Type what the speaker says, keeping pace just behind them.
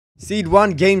Seed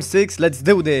 1, game 6. Let's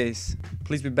do this.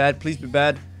 Please be bad. Please be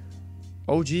bad.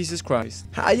 Oh, Jesus Christ.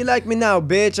 How you like me now,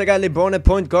 bitch? I got LeBron at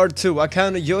point guard too. I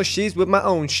counter your sheets with my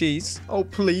own sheets. Oh,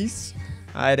 please.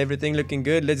 Alright, everything looking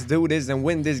good. Let's do this and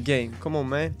win this game. Come on,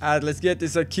 man. Alright, let's get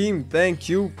this. Hakeem, thank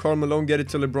you. Karl Malone, get it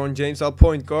to LeBron James. I'll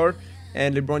point guard.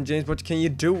 And LeBron James, what can you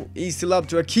do? Easy up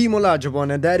to Hakeem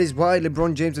Olajuwon. And that is why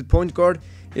LeBron James at point guard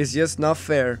is just not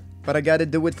fair. But I gotta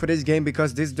do it for this game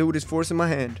because this dude is forcing my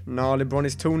hand. No, LeBron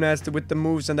is too nasty with the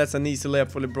moves, and that's an easy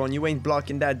layup for LeBron. You ain't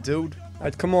blocking that, dude.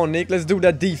 Alright, come on, Nick. Let's do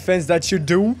that defense that you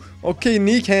do. Okay,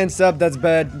 Nick, hands up. That's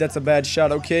bad. That's a bad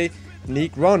shot, okay?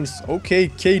 Nick runs. Okay,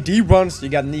 KD runs. You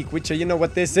got Nick with you. You know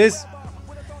what this is?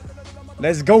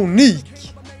 Let's go, Nick.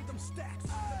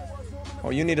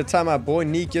 Oh, you need a timeout, boy.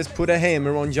 Nick just put a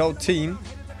hammer on your team.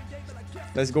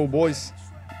 Let's go, boys.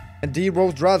 And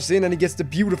D-Rose drives in and he gets the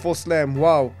beautiful slam.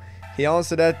 Wow. He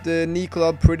answered that knee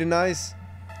club pretty nice.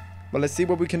 But let's see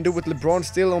what we can do with LeBron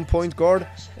still on point guard.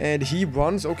 And he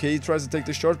runs. Okay, he tries to take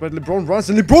the shot, but LeBron runs.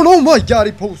 And LeBron, oh my god,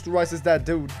 he posterizes that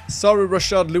dude. Sorry,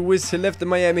 Rashard Lewis. He left the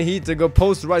Miami Heat to go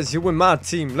posterize you in my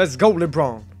team. Let's go,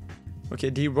 LeBron. Okay,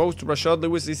 D-Rose to Rashard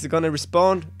Lewis. Is he gonna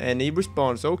respond? And he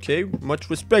responds. Okay, much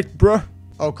respect, bro.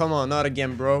 Oh, come on, not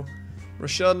again, bro.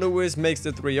 Rashard Lewis makes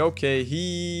the 3. Okay,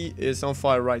 he is on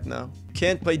fire right now.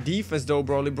 Can't play defense though,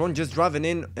 bro. LeBron just driving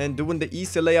in and doing the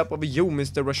easy layup over you,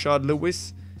 Mr. Rashard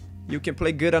Lewis. You can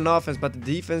play good on offense, but the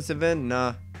defensive end,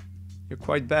 nah. You're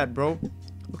quite bad, bro.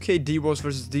 Okay, D-Rose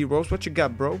versus D-Rose. What you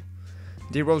got, bro?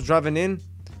 D-Rose driving in.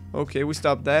 Okay, we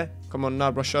stop that. Come on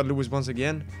now, Rashard Lewis once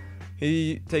again.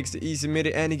 He takes the easy mid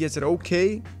and he gets it.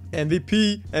 Okay.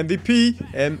 MVP,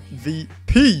 MVP,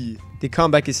 MVP. The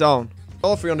comeback is on.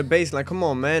 All three on the baseline. Come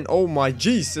on, man. Oh my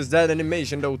Jesus, that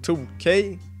animation though.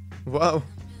 2K. Wow.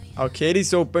 Oh,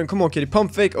 KD's open. Come on, KD.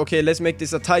 Pump fake. Okay, let's make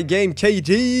this a tight game.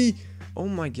 KD. Oh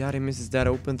my god, he misses that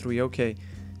open 3. Okay.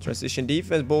 Transition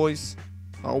defense, boys.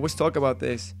 I always talk about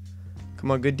this. Come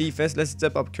on, good defense. Let's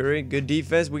step up, Curry. Good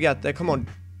defense. We got that. Come on.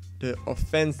 The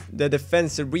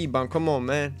defensive rebound. Come on,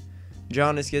 man.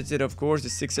 Giannis gets it, of course. The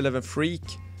 6'11 freak.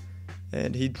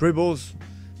 And he dribbles.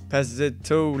 Passes it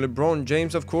to LeBron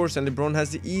James, of course. And LeBron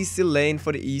has the easy lane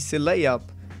for the easy layup.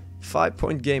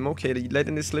 5-point game. Okay, they're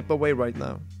letting it slip away right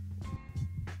now.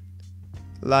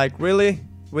 Like, really?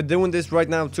 We're doing this right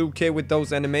now, 2K, with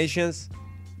those animations?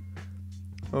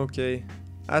 Okay.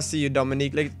 I see you,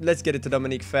 Dominique. Let's get it to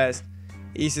Dominique fast.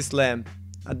 Easy slam.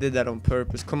 I did that on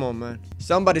purpose. Come on, man.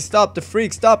 Somebody stop the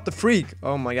freak. Stop the freak.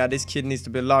 Oh my god, this kid needs to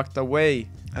be locked away.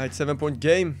 Alright, 7-point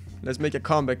game. Let's make a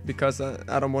comeback because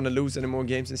I don't want to lose any more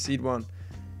games in Seed 1.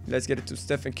 Let's get it to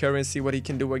Stephen Curry and see what he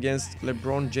can do against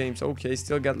LeBron James. Okay,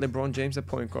 still got LeBron James at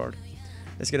point guard.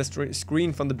 Let's get a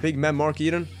screen from the big man, Mark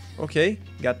Eden. Okay,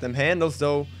 got them handles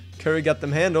though. Curry got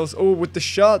them handles. Oh, with the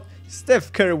shot.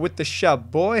 Steph Curry with the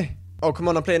shot, boy. Oh, come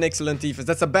on, I'm playing excellent defense.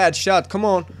 That's a bad shot. Come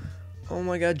on. Oh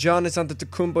my god, Giannis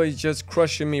Antetokounmpo is just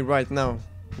crushing me right now.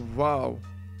 Wow.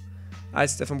 Alright,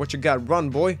 Stephen, what you got?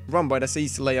 Run, boy. Run, boy. That's an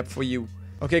easy layup for you.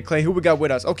 Okay, Clay, who we got with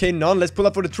us? Okay, none. Let's pull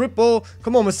up for the triple.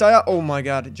 Come on, Messiah. Oh my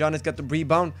god. Giannis got the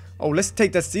rebound. Oh, let's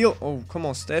take that steal. Oh, come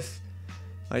on, Steph.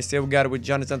 I still got it with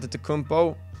Giannis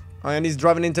Antetokounmpo. And he's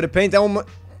driving into the paint. Oh my.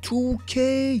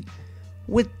 2K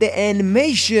with the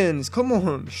animations. Come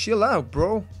on. Chill out,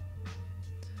 bro.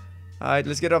 Alright,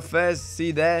 let's get up fast.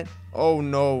 See that? Oh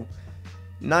no.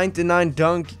 99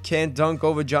 dunk. Can't dunk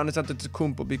over Giannis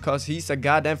Antetokounmpo because he's a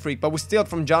goddamn freak. But we steal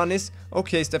from Giannis.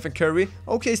 Okay, Stephen Curry.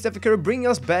 Okay, Stephen Curry, bring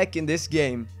us back in this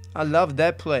game. I love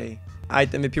that play.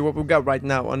 Alright, MVP, what we got right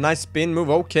now? A nice spin move.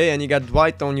 Okay, and you got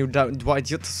Dwight on you. Dwight,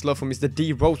 you're too slow for Mr.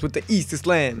 D-Rose with the easy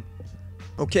slam.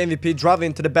 Okay, MVP, drive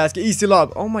into the basket. Easy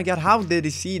lob. Oh my god, how did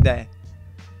he see that?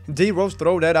 D-Rose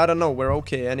throw that out of nowhere.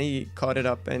 Okay, and he caught it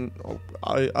up. And oh,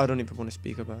 I don't even want to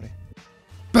speak about it.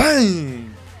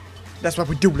 Bang! That's what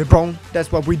we do, LeBron.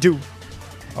 That's what we do.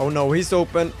 Oh no, he's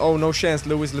open. Oh, no chance,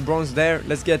 Lewis. LeBron's there.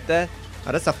 Let's get that.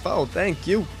 Oh, that's a foul. Thank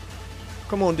you.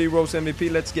 Come on, D-Rose MVP.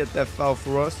 Let's get that foul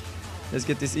for us. Let's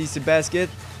get this easy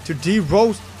basket to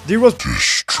D-Rose. D-Rose.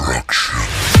 Destruction.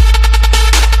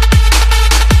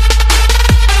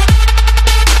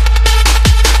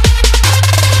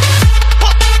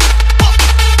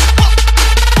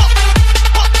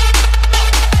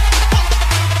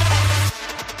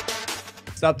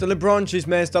 Stop the LeBron cheese,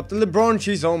 man. Stop the LeBron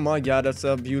cheese. Oh my god, that's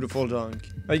a beautiful dunk.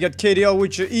 I got KD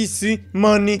with your easy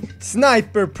money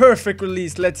sniper. Perfect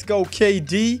release. Let's go,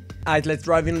 KD. Alright, let's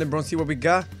drive in LeBron. See what we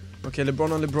got. Okay,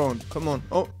 LeBron on LeBron. Come on.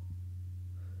 Oh.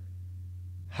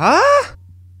 Huh?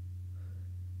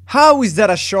 How is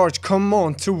that a charge? Come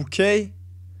on, 2K.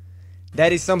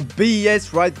 That is some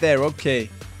BS right there. Okay.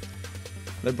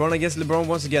 LeBron against LeBron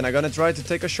once again. I'm gonna try to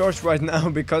take a shot right now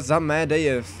because I'm mad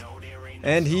AF.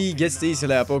 And he gets the easy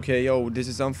layup. Okay, yo, this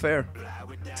is unfair.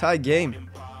 Tie game.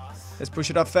 Let's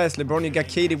push it up fast. LeBron, you got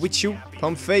KD with you.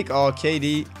 Pump fake. Oh,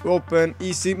 KD. Open.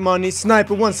 Easy money.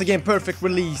 Sniper once again. Perfect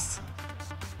release.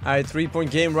 Alright,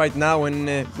 3-point game right now.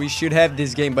 And we should have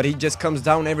this game. But he just comes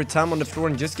down every time on the floor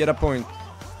and just get a point.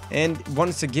 And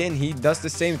once again, he does the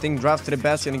same thing. Drives to the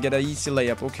basket and get an easy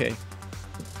layup. Okay.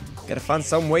 Gotta find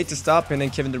some way to stop. And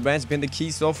then Kevin Durant's been the key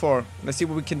so far. Let's see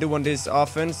what we can do on this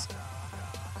offense.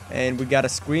 And we got a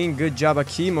screen. Good job,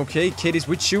 Hakeem. Okay, KD's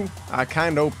with you.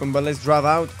 Kind of open, but let's drive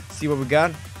out. See what we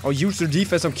got. Oh, use your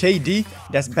defense on KD.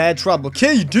 That's bad trouble.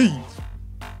 KD!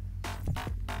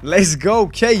 Let's go,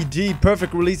 KD.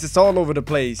 Perfect releases all over the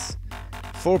place.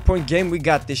 4-point game. We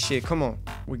got this shit. Come on.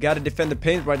 We got to defend the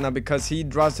paint right now because he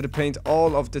drives to the paint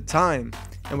all of the time.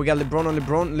 And we got LeBron on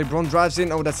LeBron. LeBron drives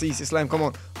in. Oh, that's easy. Slam. Come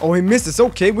on. Oh, he misses.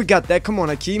 Okay, we got that. Come on,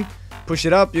 Hakeem. Push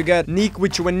it up. You got Neek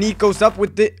with you. When Neek goes up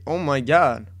with it. Oh, my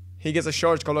God. He gets a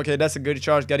charge call. Okay, that's a good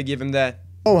charge. Got to give him that.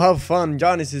 Oh, how fun.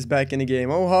 Giannis is back in the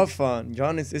game. Oh, how fun.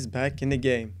 Giannis is back in the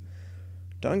game.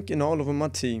 Dunking all over my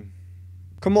team.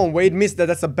 Come on, Wade missed that.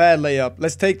 That's a bad layup.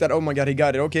 Let's take that. Oh, my God. He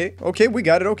got it. Okay. Okay, we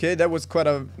got it. Okay, that was quite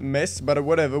a mess, but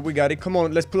whatever. We got it. Come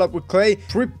on. Let's pull up with Clay.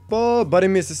 Triple, but he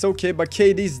misses. Okay, but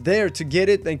KD's there to get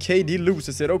it, and KD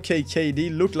loses it. Okay,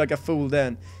 KD looked like a fool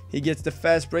then. He gets the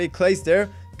fast break. Clay's there.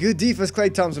 Good defense,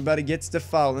 Klay Thompson, but he gets the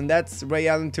foul. And that's Ray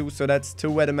Allen too, so that's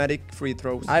 2 automatic free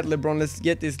throws. Alright, LeBron, let's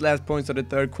get these last points of the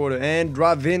third quarter. And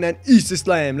drive in and easy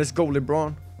slam. Let's go,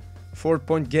 LeBron.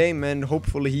 4-point game, and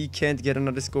hopefully he can't get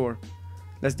another score.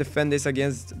 Let's defend this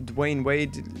against Dwayne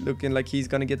Wade, looking like he's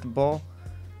gonna get the ball.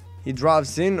 He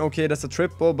drives in. Okay, that's a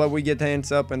triple, but we get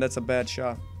hands up, and that's a bad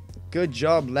shot. Good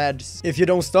job, lads. If you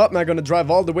don't stop, I'm gonna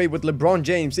drive all the way with LeBron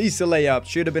James. Easy layup.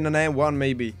 Should have been an and 1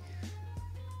 maybe.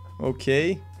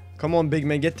 Okay. Come on, big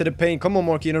man. Get to the paint. Come on,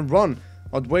 Mark Eaton. Run.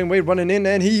 Oh, Dwayne Wade running in,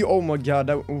 and he... Oh, my God.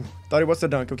 Thought it was a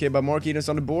dunk. Okay, but Mark Eaton's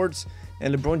on the boards.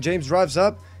 And LeBron James drives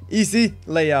up. Easy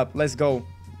layup. Let's go.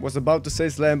 Was about to say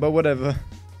slam, but whatever.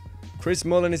 Chris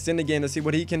Mullin is in the game. Let's see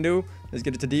what he can do. Let's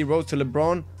get it to D-Rose, to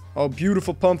LeBron. Oh,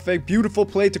 beautiful pump fake. Beautiful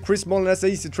play to Chris Mullin. That's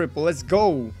an easy triple. Let's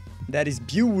go. That is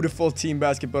beautiful team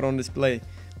basketball on display.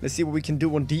 Let's see what we can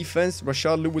do on defense.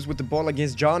 Rashard Lewis with the ball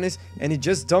against Giannis. And he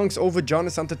just dunks over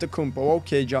Giannis Antetokounmpo.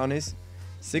 Okay, Giannis.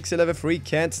 6'11" free.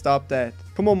 Can't stop that.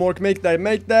 Come on, Mark. Make that.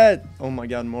 Make that. Oh, my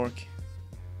God, Mark.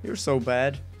 You're so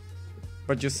bad.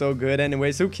 But you're so good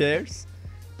anyways. Who cares?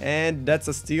 And that's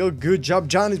a steal. Good job,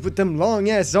 Giannis, with them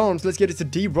long-ass arms. Let's get it to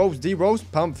D-Rose. D-Rose.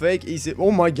 Pump fake. Easy. Oh,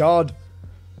 my God.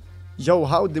 Yo,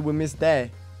 how did we miss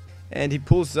that? And he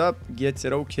pulls up. Gets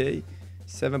it. Okay.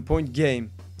 7-point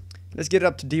game. Let's get it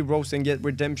up to D-Rose and get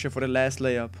redemption for the last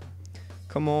layup.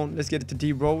 Come on, let's get it to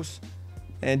D-Rose.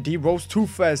 And D-Rose too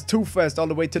fast all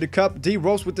the way to the cup.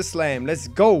 D-Rose with the slam. Let's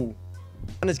go.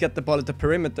 Giannis got the ball at the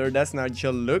perimeter. That's not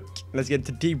your look. Let's get it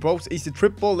to D-Rose. Easy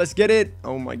triple. Let's get it.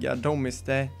 Oh my God, don't miss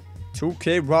that.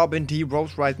 2K robbing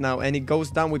D-Rose right now. And he goes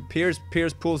down with Pierce.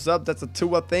 Pierce pulls up. That's a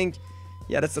 2, I think.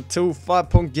 Yeah, that's a 2.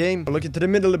 5-point game. Look into the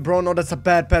middle, LeBron. Oh, that's a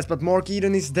bad pass. But Mark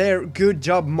Eaton is there. Good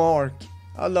job, Mark.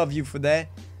 I love you for that.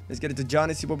 Let's get it to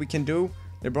Johnny, see what we can do.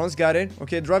 LeBron's got it.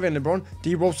 Okay, drive in, LeBron.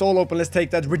 D-Rose all open. Let's take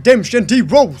that. Redemption,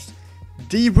 D-Rose.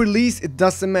 D-release, it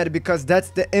doesn't matter because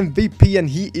that's the MVP and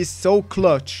he is so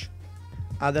clutch.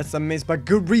 That's a miss, but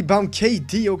good rebound,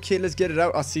 KD. Okay, let's get it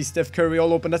out. I see Steph Curry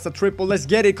all open. That's a triple. Let's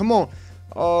get it. Come on.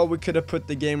 Oh, we could have put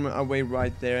the game away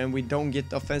right there and we don't get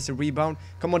the offensive rebound.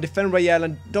 Come on, defend Ray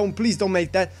Allen. Please don't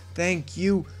make that. Thank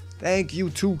you. Thank you,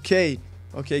 2K.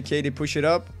 Okay, KD, push it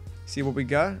up. See what we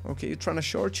got. Okay, you're trying to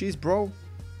short cheese, bro.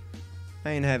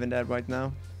 I ain't having that right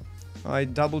now. All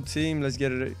right, double team. Let's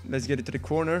get it to the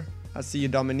corner. I see you,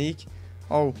 Dominique.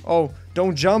 Oh,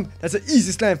 don't jump. That's an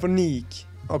easy slam for Neek.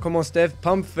 Oh, come on, Steph.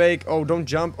 Pump fake. Oh, don't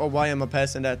jump. Oh, why am I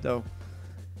passing that though?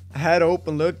 I had an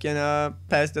open look and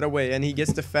passed it away. And he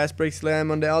gets the fast break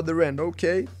slam on the other end.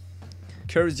 Okay.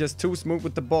 Curry's just too smooth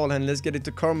with the ball. And let's get it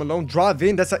to Carmelo. Drive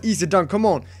in. That's an easy dunk. Come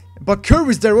on. But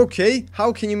Curry's there. Okay.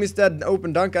 How can you miss that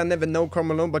open dunk? I never know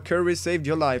Carmelo. But Curry saved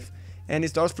your life. And he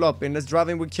starts flopping. Let's drive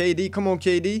in with KD. Come on,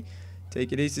 KD.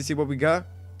 Take it easy. See what we got.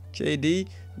 KD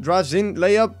drives in.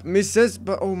 Layup. Misses.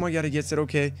 But oh my God, he gets it.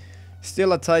 Okay.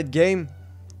 Still a tight game.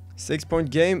 6-point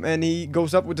game. And he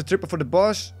goes up with the triple for the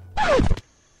Bosch.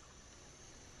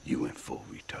 You went full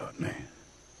retard, man.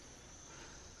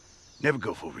 Never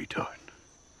go full retard.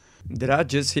 Did I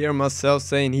just hear myself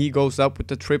saying he goes up with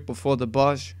the triple for the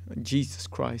Bosch? Jesus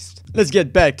Christ. Let's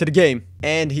get back to the game.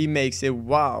 And he makes it.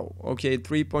 Wow. Okay,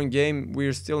 3-point game.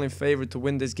 We're still in favor to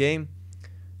win this game.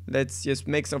 Let's just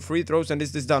make some free throws and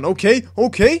this is done. Okay.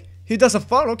 He does a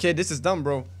foul. Okay, this is dumb,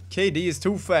 bro. KD is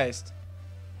too fast.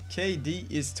 KD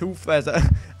is too fast.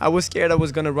 I was scared I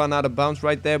was gonna run out of bounds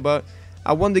right there, but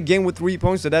I won the game with 3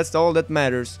 points, so that's all that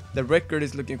matters. The record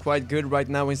is looking quite good right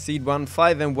now in Seed 1.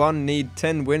 5-1, need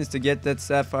 10 wins to get that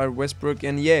Sapphire Westbrook,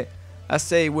 and yeah, I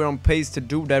say we're on pace to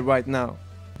do that right now.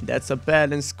 That's a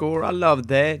balanced score. I love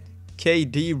that.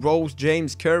 KD, Rose,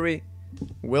 James, Curry,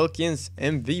 Wilkins,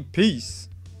 MVPs.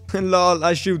 Lol,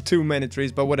 I shoot too many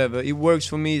threes, but whatever. It works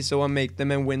for me, so I make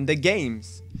them and win the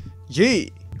games. Yeah.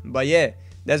 But yeah,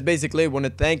 that's basically it. I want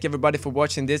to thank everybody for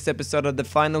watching this episode of the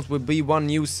finals. Will be one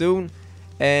new soon.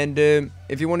 And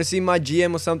if you want to see my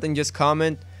GM or something, just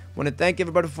comment. Want to thank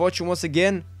everybody for watching once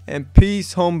again. And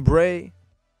peace, hombre.